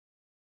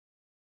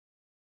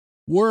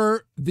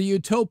Were the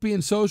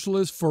Utopian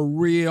Socialists for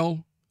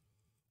real?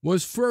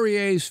 Was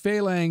Fourier's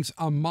Phalanx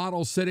a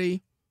model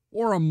city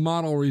or a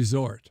model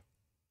resort?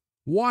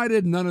 Why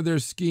did none of their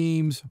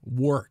schemes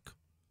work?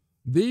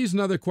 These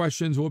and other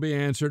questions will be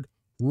answered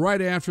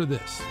right after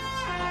this.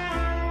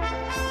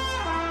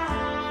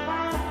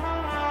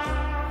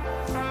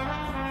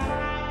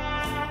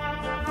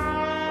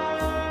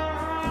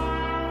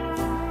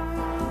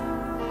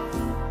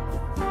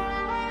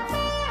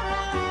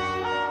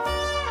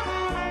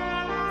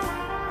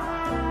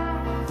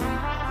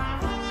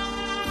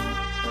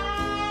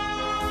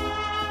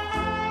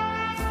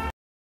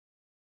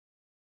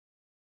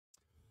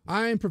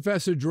 I'm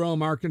Professor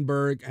Jerome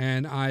Arkenberg,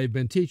 and I've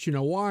been teaching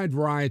a wide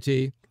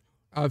variety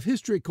of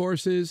history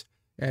courses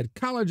at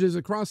colleges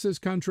across this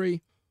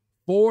country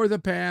for the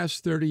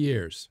past 30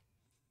 years.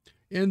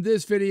 In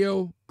this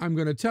video, I'm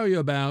going to tell you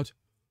about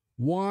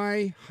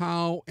why,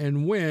 how,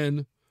 and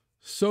when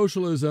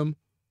socialism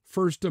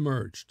first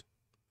emerged,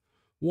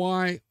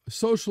 why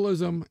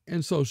socialism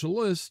and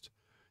socialists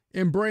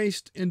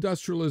embraced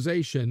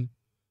industrialization,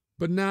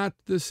 but not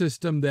the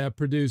system that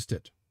produced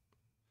it,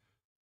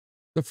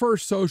 the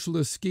first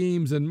socialist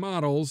schemes and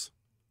models,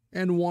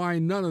 and why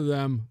none of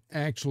them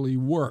actually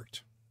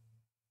worked.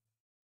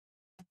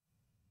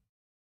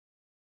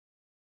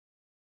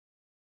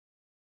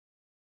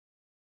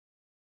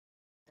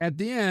 At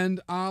the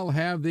end, I'll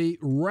have the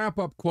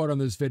wrap-up quote on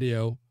this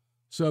video,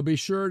 so be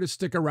sure to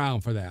stick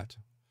around for that.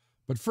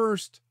 But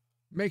first,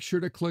 make sure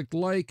to click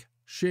like,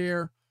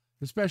 share,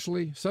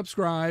 especially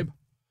subscribe,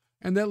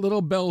 and that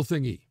little bell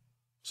thingy,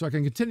 so I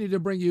can continue to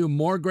bring you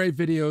more great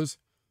videos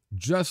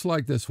just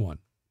like this one.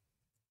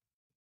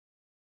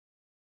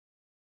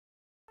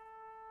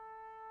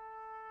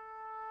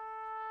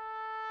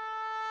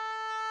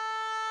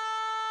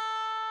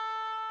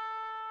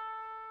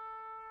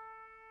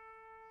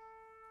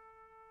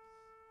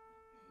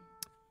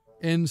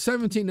 In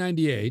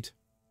 1798,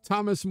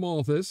 Thomas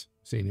Malthus,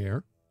 seen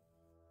here,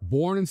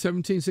 born in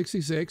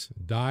 1766,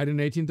 died in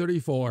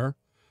 1834,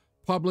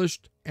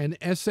 published an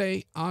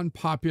essay on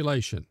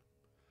population,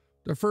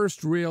 the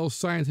first real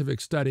scientific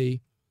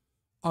study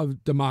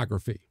of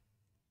demography,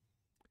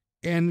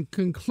 and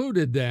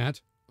concluded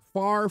that,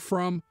 far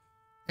from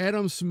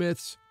Adam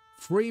Smith's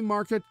free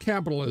market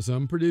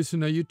capitalism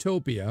producing a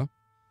utopia,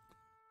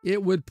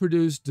 it would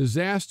produce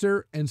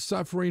disaster and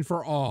suffering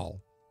for all,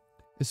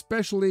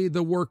 especially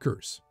the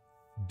workers,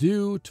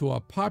 due to a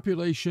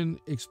population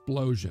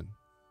explosion.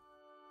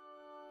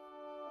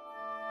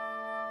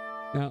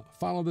 Now,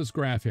 follow this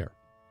graph here.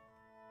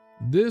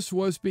 This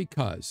was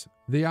because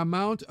the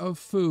amount of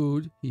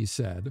food, he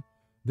said,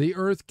 the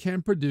earth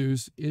can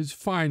produce is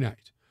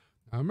finite.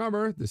 Now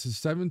remember, this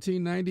is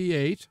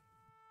 1798.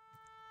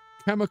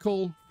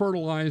 Chemical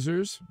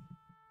fertilizers,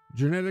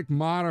 genetic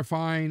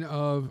modifying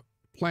of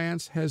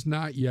plants has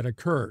not yet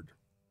occurred.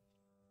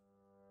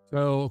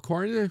 So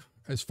according to,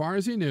 as far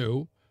as he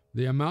knew,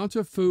 the amount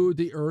of food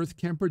the earth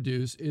can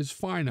produce is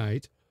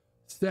finite,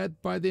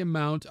 set by the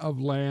amount of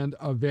land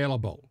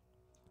available.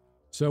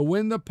 So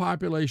when the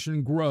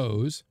population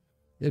grows,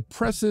 it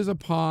presses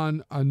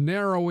upon a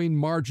narrowing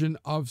margin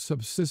of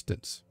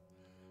subsistence.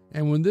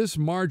 And when this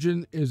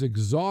margin is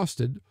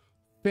exhausted,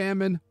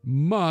 famine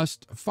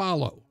must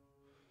follow.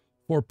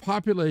 For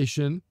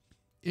population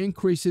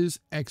increases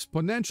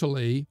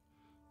exponentially,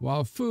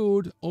 while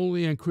food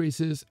only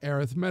increases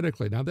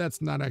arithmetically. Now, that's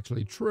not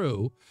actually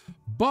true,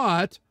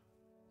 but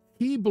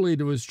he believed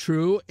it was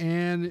true,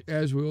 and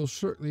as we will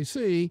certainly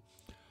see,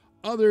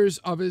 others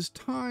of his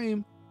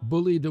time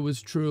believed it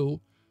was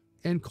true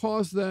and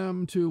caused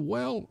them to,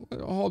 well,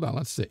 hold on,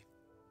 let's see.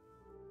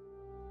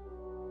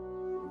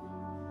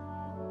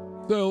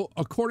 So,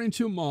 according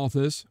to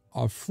Malthus,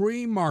 a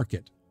free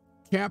market,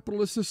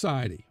 capitalist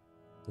society,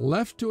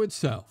 left to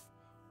itself,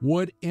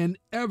 would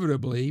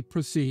inevitably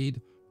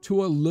proceed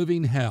to a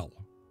living hell,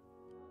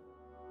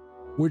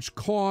 which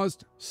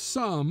caused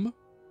some,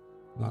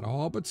 not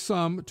all, but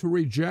some, to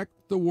reject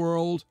the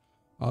world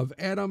of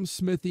Adam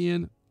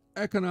Smithian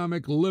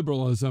economic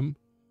liberalism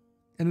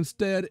and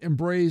instead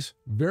embrace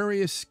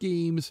various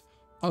schemes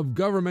of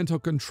governmental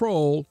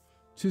control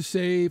to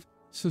save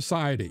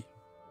society.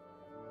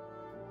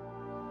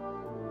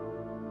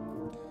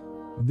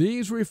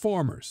 These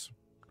reformers,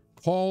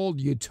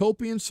 called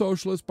Utopian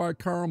Socialists by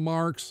Karl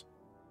Marx,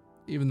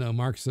 even though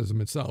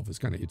Marxism itself is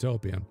kind of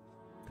utopian.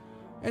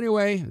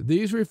 Anyway,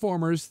 these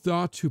reformers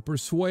thought to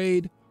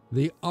persuade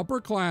the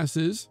upper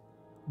classes,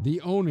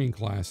 the owning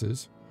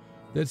classes,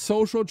 that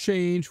social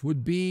change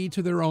would be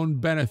to their own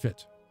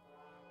benefit,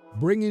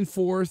 bringing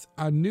forth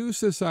a new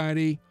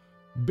society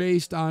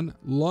based on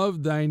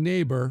love thy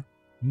neighbor,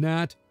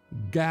 not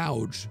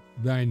gouge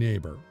thy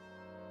neighbor.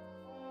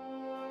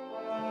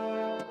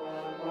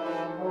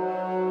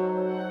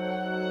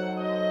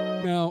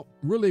 Now,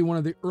 really one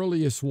of the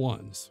earliest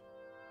ones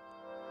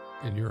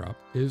in Europe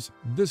is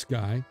this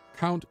guy,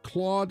 Count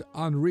Claude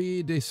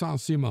Henri de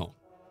Saint-Simon.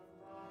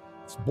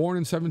 He's born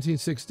in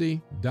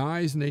 1760,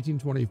 dies in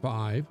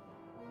 1825.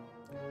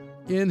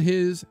 In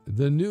his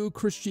The New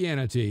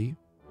Christianity,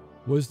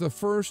 was the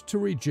first to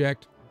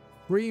reject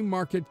free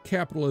market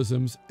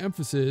capitalism's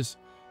emphasis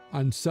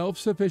on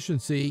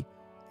self-sufficiency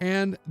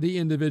and the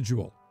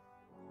individual,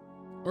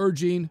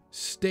 urging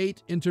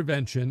state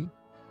intervention,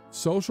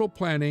 social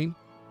planning,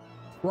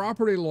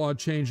 property law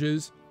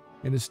changes,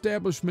 and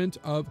establishment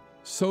of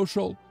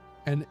social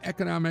and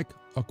economic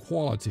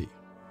equality.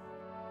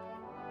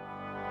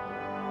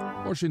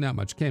 Fortunately, not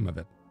much came of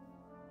it.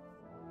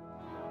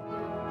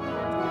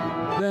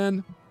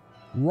 Then,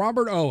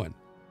 Robert Owen,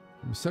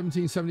 from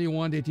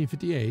 1771 to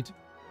 1858,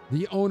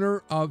 the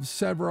owner of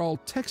several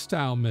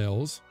textile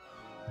mills,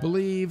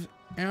 believed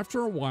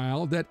after a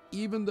while that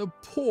even the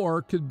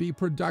poor could be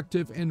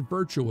productive and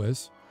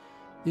virtuous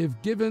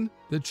if given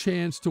the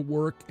chance to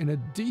work in a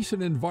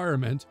decent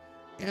environment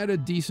at a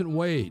decent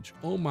wage.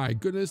 Oh my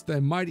goodness, they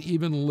might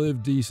even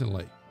live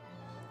decently.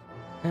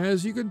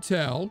 As you can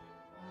tell,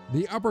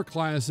 the upper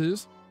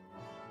classes,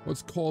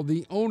 what's called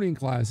the owning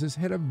classes,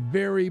 had a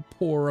very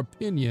poor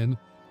opinion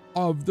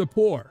of the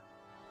poor.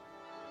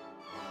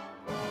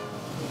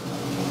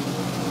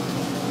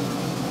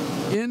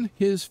 In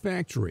his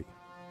factory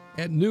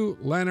at New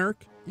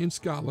Lanark in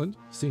Scotland,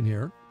 seen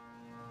here,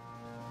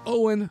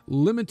 Owen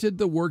limited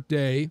the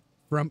workday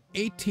from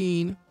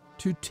 18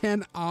 to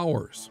 10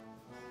 hours.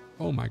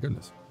 Oh my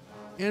goodness.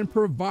 And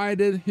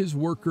provided his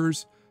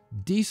workers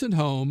decent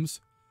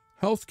homes,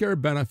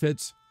 healthcare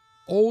benefits,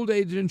 old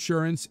age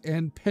insurance,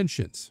 and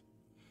pensions.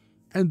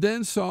 And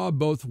then saw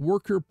both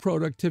worker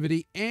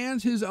productivity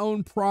and his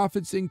own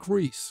profits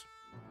increase,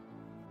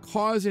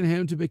 causing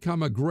him to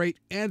become a great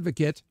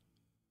advocate,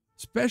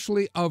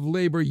 especially of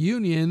labor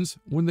unions,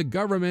 when the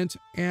government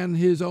and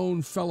his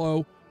own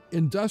fellow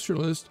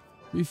industrialists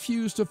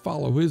refused to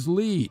follow his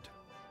lead.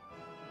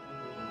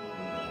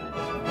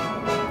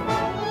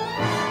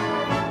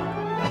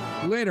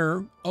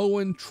 Later,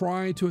 Owen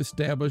tried to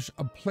establish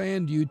a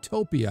planned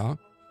utopia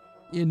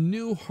in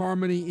New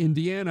Harmony,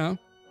 Indiana,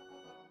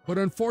 but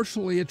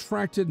unfortunately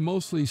attracted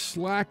mostly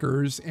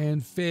slackers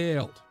and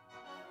failed.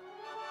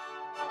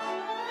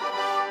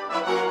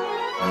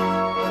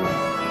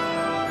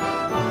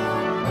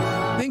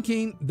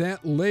 Thinking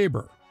that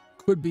labor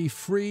could be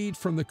freed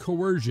from the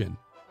coercion,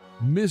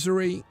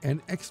 misery,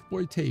 and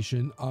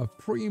exploitation of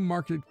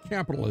free-market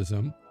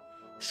capitalism,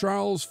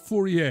 Charles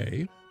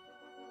Fourier,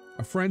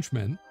 a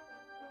Frenchman,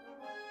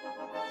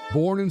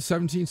 born in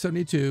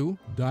 1772,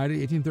 died in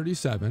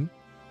 1837,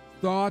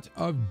 thought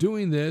of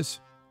doing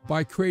this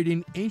by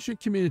creating ancient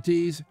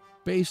communities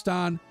based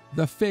on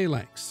the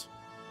phalanx.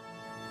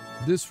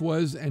 This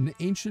was an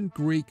ancient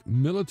Greek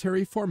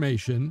military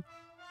formation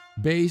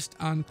based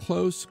on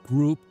close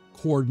group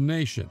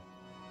coordination.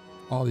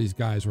 All these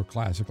guys were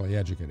classically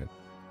educated.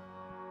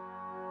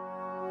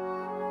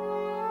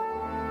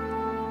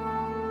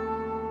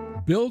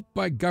 Built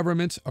by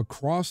governments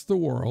across the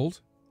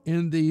world,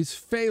 in these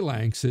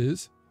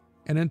phalanxes,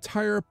 an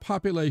entire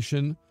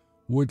population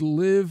would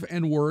live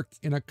and work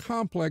in a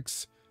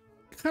complex,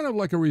 kind of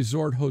like a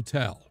resort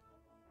hotel,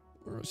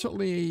 or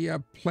certainly a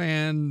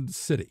planned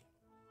city,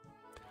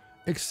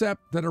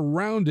 except that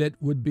around it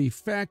would be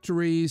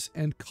factories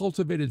and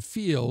cultivated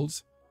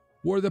fields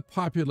where the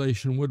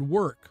population would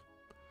work.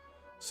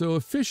 So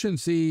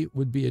efficiency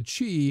would be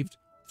achieved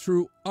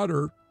through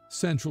utter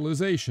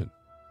centralization.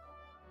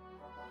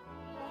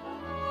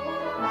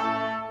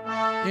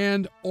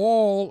 And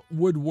all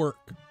would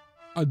work,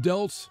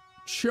 adults,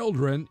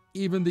 children,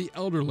 even the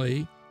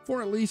elderly,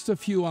 for at least a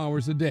few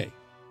hours a day.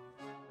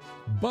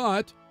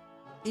 But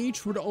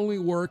each would only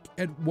work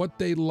at what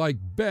they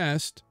liked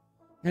best,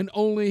 and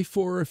only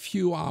for a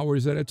few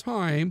hours at a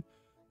time,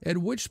 at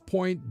which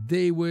point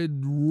they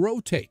would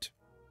rotate.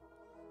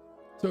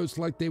 So it's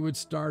like they would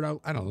start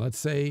out, I don't know, let's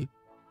say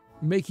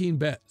making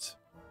beds,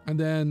 and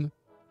then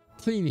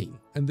cleaning,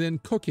 and then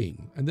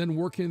cooking, and then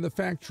working in the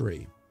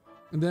factory,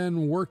 and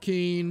then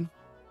working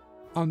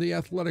on the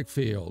athletic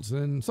fields,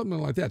 and something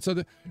like that.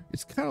 So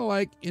it's kind of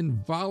like in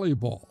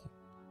volleyball,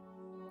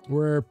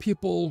 where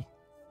people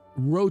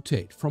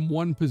rotate from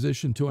one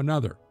position to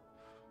another.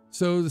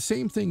 So the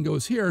same thing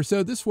goes here.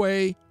 So this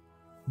way,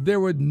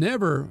 there would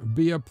never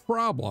be a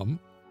problem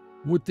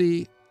with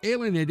the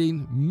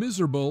alienating,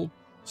 miserable,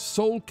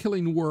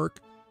 soul-killing work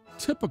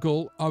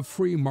typical of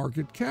free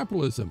market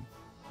capitalism.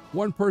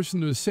 One person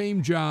doing the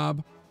same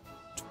job,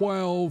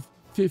 12,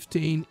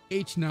 15,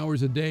 18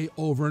 hours a day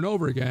over and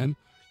over again.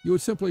 You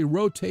would simply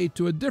rotate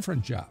to a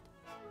different job.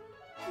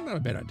 Not a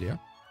bad idea.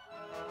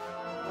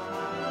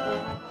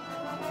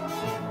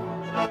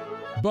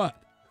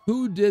 But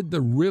who did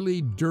the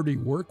really dirty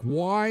work?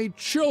 Why,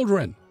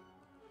 children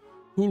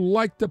who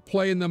liked to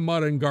play in the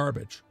mud and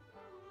garbage.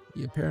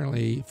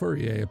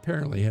 Fourier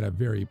apparently had a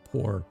very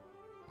poor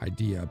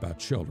idea about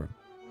children.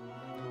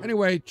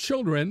 Anyway,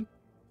 children,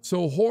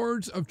 so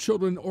hordes of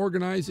children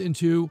organized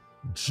into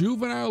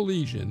juvenile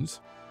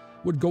legions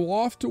would go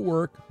off to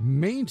work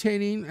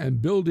maintaining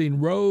and building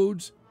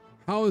roads,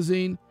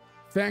 housing,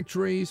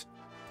 factories,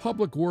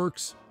 public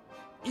works,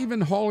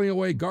 even hauling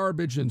away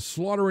garbage and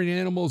slaughtering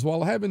animals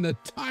while having the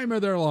time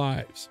of their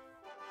lives.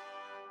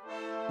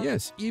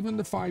 Yes, even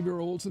the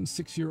 5-year-olds and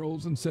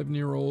 6-year-olds and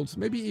 7-year-olds,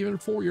 maybe even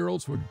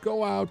 4-year-olds would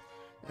go out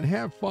and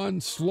have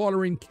fun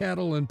slaughtering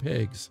cattle and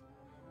pigs,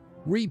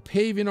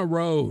 repaving a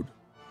road,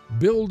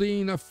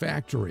 building a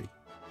factory.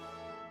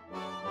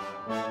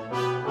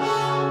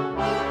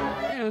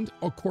 And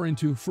according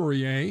to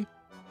Fourier,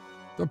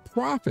 the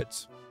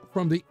profits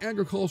from the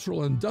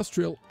agricultural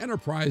industrial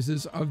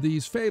enterprises of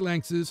these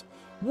phalanxes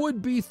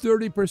would be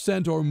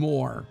 30% or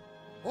more,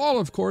 all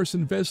of course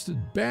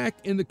invested back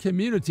in the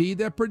community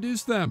that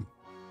produced them.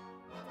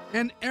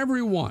 And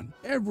everyone,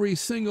 every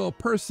single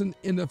person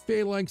in the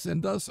phalanx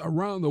and thus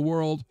around the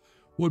world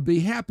would be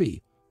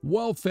happy,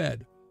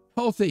 well-fed,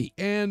 healthy,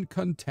 and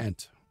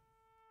content.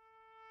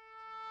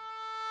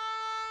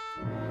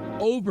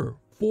 Over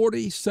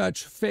 40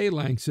 such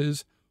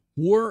phalanxes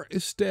were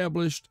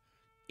established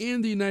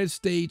in the United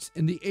States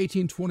in the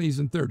 1820s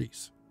and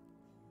 30s,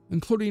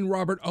 including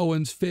Robert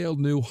Owen's failed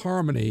New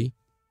Harmony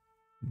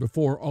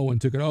before Owen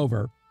took it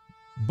over,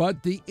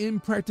 but the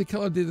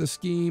impracticality of the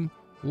scheme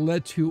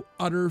led to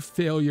utter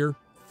failure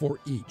for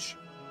each.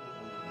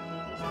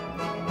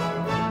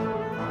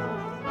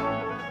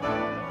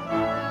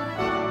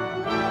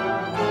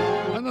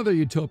 Another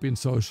utopian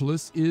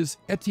socialist is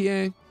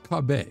Etienne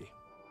Cabet,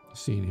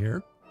 seen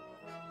here,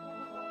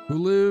 who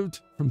lived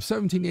from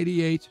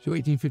 1788 to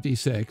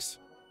 1856,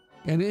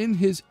 and in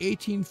his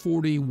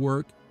 1840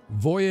 work,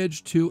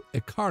 Voyage to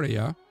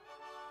Icaria,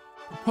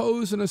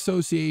 proposed an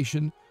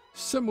association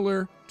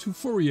similar to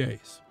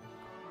Fourier's,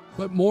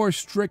 but more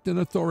strict and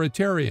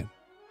authoritarian.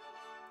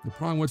 The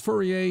problem with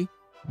Fourier,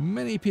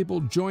 many people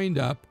joined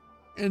up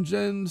and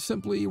then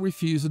simply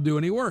refused to do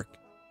any work.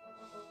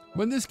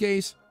 But in this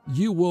case,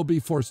 you will be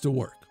forced to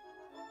work.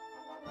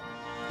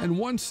 And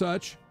one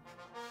such,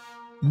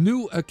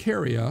 New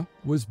Icaria,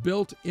 was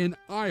built in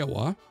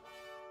Iowa,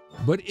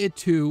 but it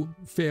too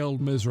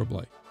failed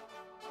miserably.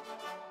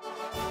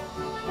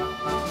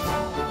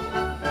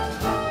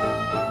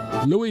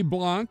 Louis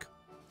Blanc,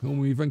 whom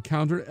we've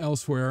encountered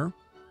elsewhere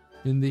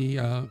in the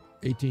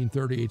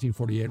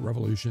 1830-1848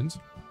 revolutions,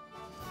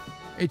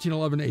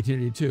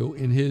 1811-1882,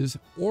 in his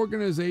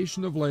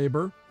Organization of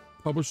Labor,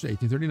 published in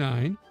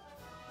 1839,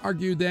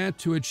 argued that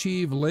to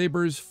achieve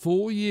labor's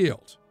full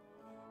yield,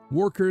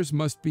 workers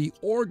must be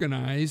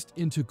organized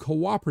into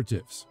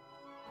cooperatives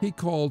he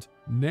called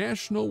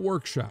national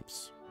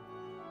workshops,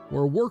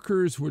 where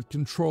workers would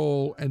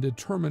control and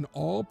determine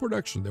all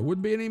production. There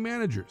wouldn't be any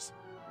managers,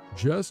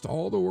 just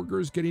all the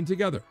workers getting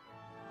together,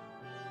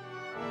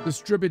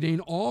 distributing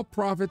all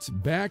profits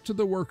back to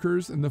the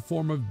workers in the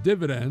form of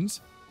dividends,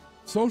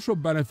 social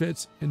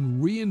benefits,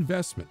 and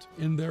reinvestment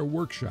in their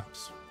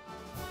workshops.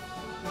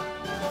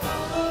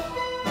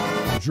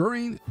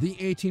 During the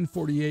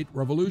 1848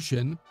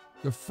 revolution,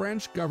 the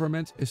French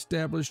government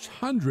established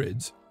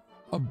hundreds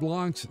of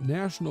Blanc's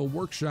national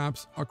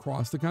workshops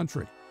across the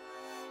country.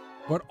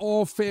 But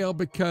all failed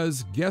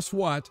because, guess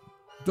what?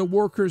 The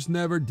workers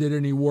never did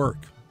any work.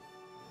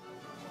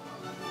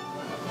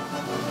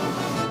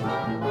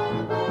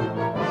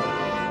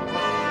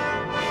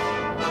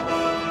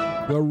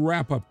 The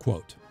wrap-up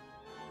quote.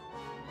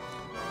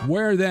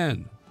 Where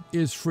then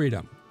is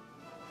freedom?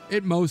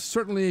 It most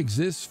certainly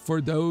exists for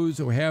those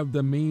who have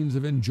the means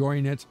of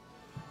enjoying it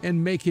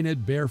and making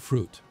it bear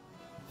fruit.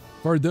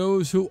 For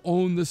those who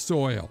own the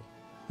soil,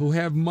 who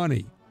have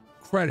money,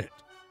 credit,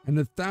 and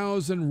the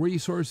 1,000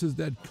 resources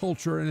that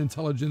culture and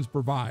intelligence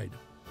provide.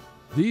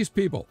 These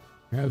people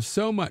have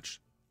so much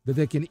that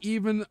they can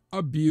even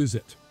abuse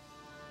it.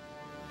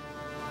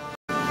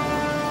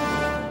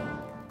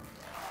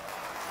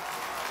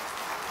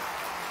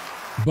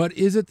 But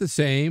is it the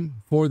same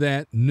for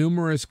that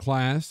numerous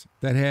class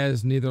that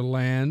has neither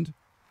land,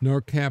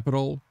 nor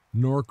capital,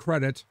 nor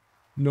credit,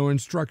 nor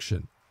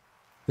instruction,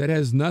 that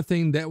has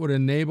nothing that would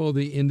enable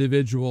the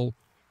individual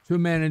to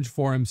manage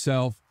for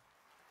himself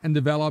and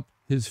develop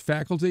his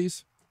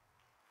faculties?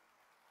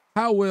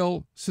 How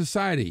will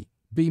society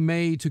be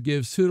made to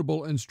give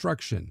suitable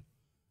instruction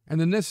and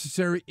the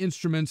necessary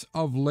instruments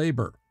of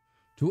labor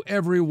to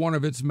every one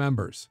of its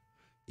members,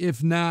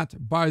 if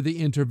not by the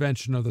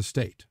intervention of the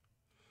state?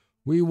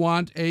 We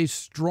want a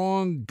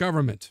strong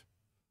government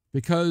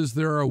because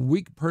there are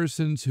weak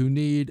persons who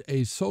need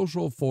a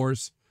social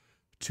force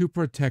to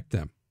protect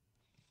them.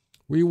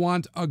 We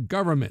want a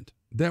government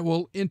that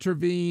will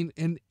intervene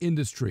in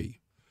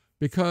industry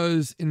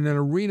because in an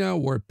arena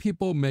where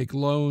people make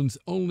loans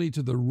only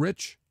to the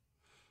rich,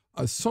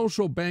 a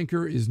social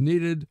banker is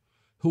needed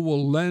who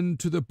will lend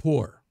to the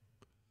poor.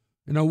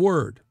 In a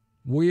word,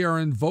 we are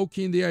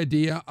invoking the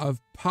idea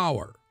of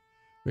power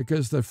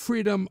because the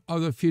freedom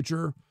of the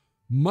future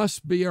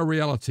must be a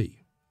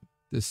reality.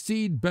 The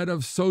seedbed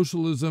of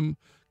socialism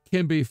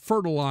can be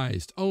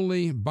fertilized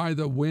only by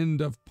the wind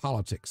of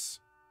politics.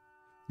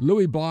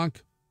 Louis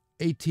Blanc,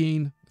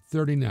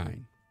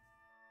 1839.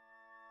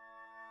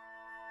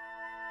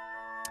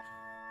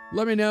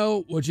 Let me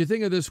know what you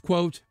think of this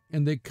quote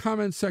in the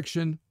comment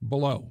section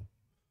below.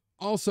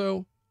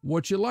 Also,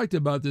 what you liked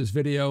about this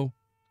video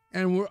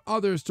and what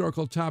other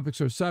historical topics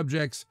or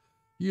subjects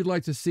you'd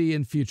like to see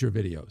in future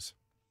videos.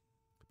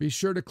 Be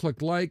sure to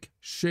click like,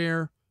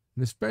 share,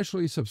 and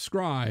especially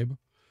subscribe,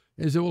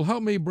 as it will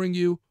help me bring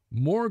you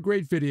more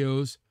great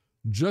videos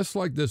just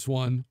like this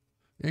one,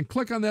 and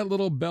click on that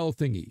little bell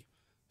thingy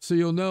so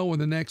you'll know when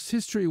the next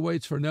History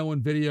Waits for No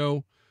One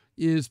video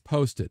is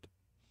posted.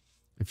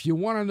 If you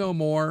want to know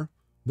more,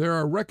 there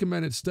are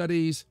recommended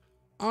studies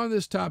on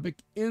this topic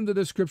in the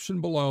description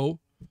below,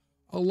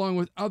 along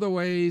with other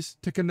ways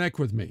to connect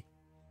with me.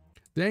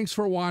 Thanks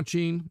for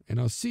watching, and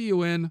I'll see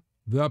you in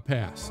the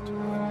past.